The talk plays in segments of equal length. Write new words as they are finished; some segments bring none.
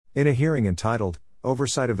In a hearing entitled,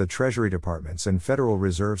 Oversight of the Treasury Department's and Federal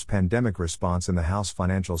Reserve's Pandemic Response in the House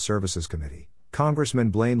Financial Services Committee, Congressman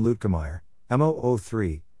Blaine Luetkemeyer,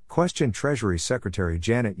 MO03, questioned Treasury Secretary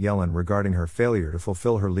Janet Yellen regarding her failure to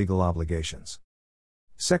fulfill her legal obligations.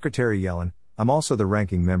 Secretary Yellen, I'm also the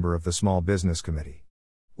ranking member of the Small Business Committee.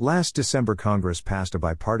 Last December, Congress passed a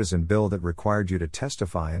bipartisan bill that required you to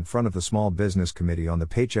testify in front of the Small Business Committee on the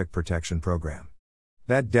Paycheck Protection Program.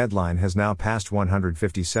 That deadline has now passed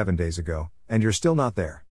 157 days ago, and you're still not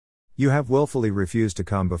there. You have willfully refused to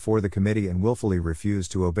come before the committee and willfully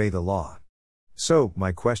refused to obey the law. So,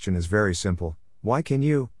 my question is very simple: why can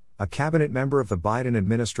you, a cabinet member of the Biden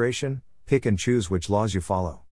administration, pick and choose which laws you follow?